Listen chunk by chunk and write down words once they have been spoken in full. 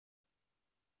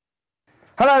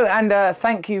Hello, and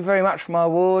thank you very much for my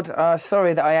award.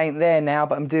 Sorry that I ain't there now,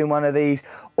 but I'm doing one of these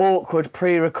awkward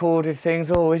pre-recorded things.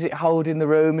 Oh, is it holding the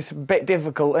room? It's a bit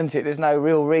difficult, isn't it? There's no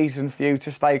real reason for you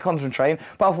to stay concentrating.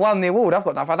 But I've won the award. I've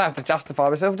got enough. I don't have to justify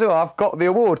myself, do I? I've got the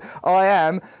award. I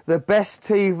am the best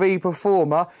TV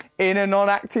performer in a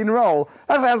non-acting role.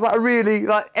 That sounds like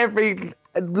every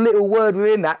little word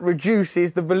within that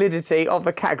reduces the validity of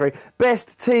the category.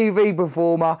 Best TV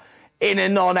performer in a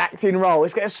non-acting role.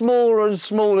 It's getting a smaller and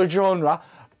smaller genre.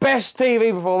 Best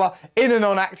TV performer in a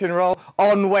non-acting role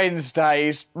on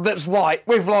Wednesdays. That's white,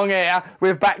 with long hair,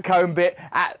 with backcomb bit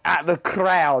at the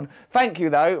Crown. Thank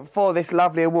you, though, for this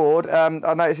lovely award. I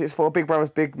noticed it's for Big Brother's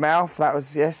Big Mouth. That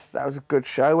was a good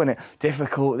show, wasn't it?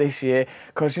 Difficult this year,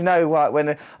 because you know,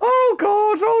 like, oh,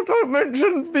 God, don't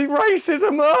mention the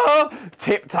racism.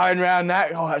 Tiptoeing around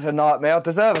that. Oh, that's a nightmare. I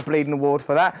deserve a bleeding award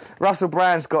for that. Russell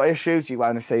Brand's got issues. You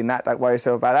won't have seen that. Don't worry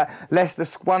yourself about that. Leicester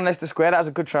Square. That was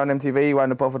a good show on MTV. You won't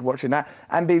have bothered watching that.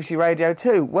 And BBC Radio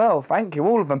 2. Well, thank you,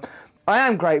 all of them. I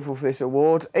am grateful for this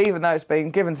award, even though it's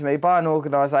been given to me by an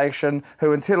organisation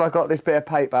who, until I got this bit of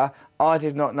paper, I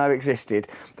did not know existed.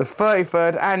 The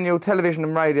 33rd Annual Television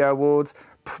and Radio Awards,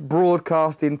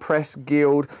 Broadcasting Press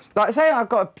Guild. Like, say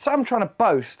I'm trying to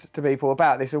boast to people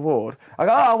about this award. I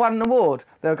go, oh, I won an award.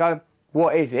 They'll go,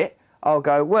 what is it? I'll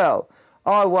go, well,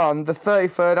 I won the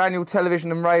 33rd Annual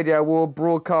Television and Radio Award,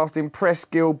 Broadcasting Press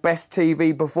Guild, Best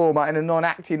TV Performer in a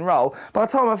non-acting role. By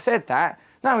the time I've said that,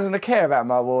 no one's going to care about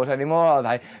my award anymore, are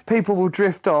they? People will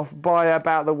drift off by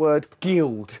about the word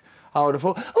guild. I would have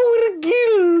thought, oh, we're a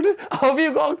guild. Oh, have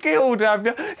you got a guild, have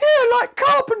you? Yeah, like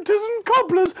carpenters and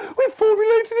cobblers, we've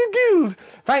formulated a guild.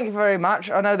 Thank you very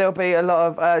much. I know there'll be a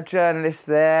lot of journalists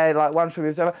there, like one from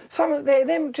the other. Some of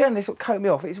them journalists will coat me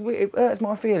off. It hurts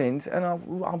my feelings, and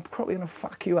I'm probably going to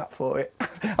fuck you up for it.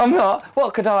 I'm not.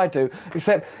 What could I do?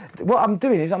 Except what I'm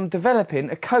doing is I'm developing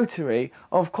a coterie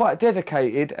of quite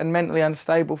dedicated and mentally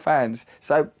unstable fans.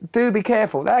 So do be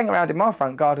careful. They hang around in my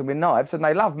front garden with knives, and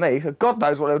they love me, so God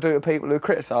knows what they'll do to people who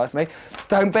criticise me.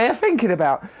 Don't bear thinking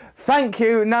about. Thank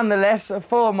you, nonetheless,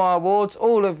 for my awards,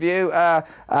 all of you.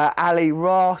 Ali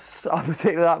Ross, I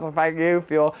particularly like to thank you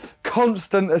for your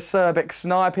constant acerbic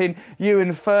sniping.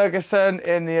 Ewan Ferguson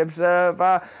in The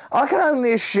Observer. I can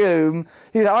only assume,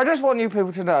 I just want you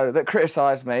people to know that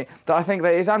criticise me, that I think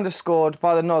that is underscored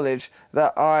by the knowledge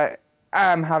that I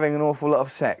am having an awful lot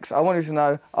of sex. I want you to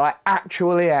know I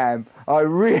actually am. I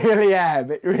really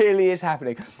am. It really is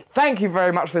happening. Thank you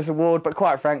very much for this award, but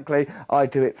quite frankly, I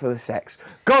do it for the sex.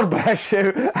 God bless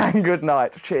you and good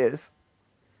night. Cheers.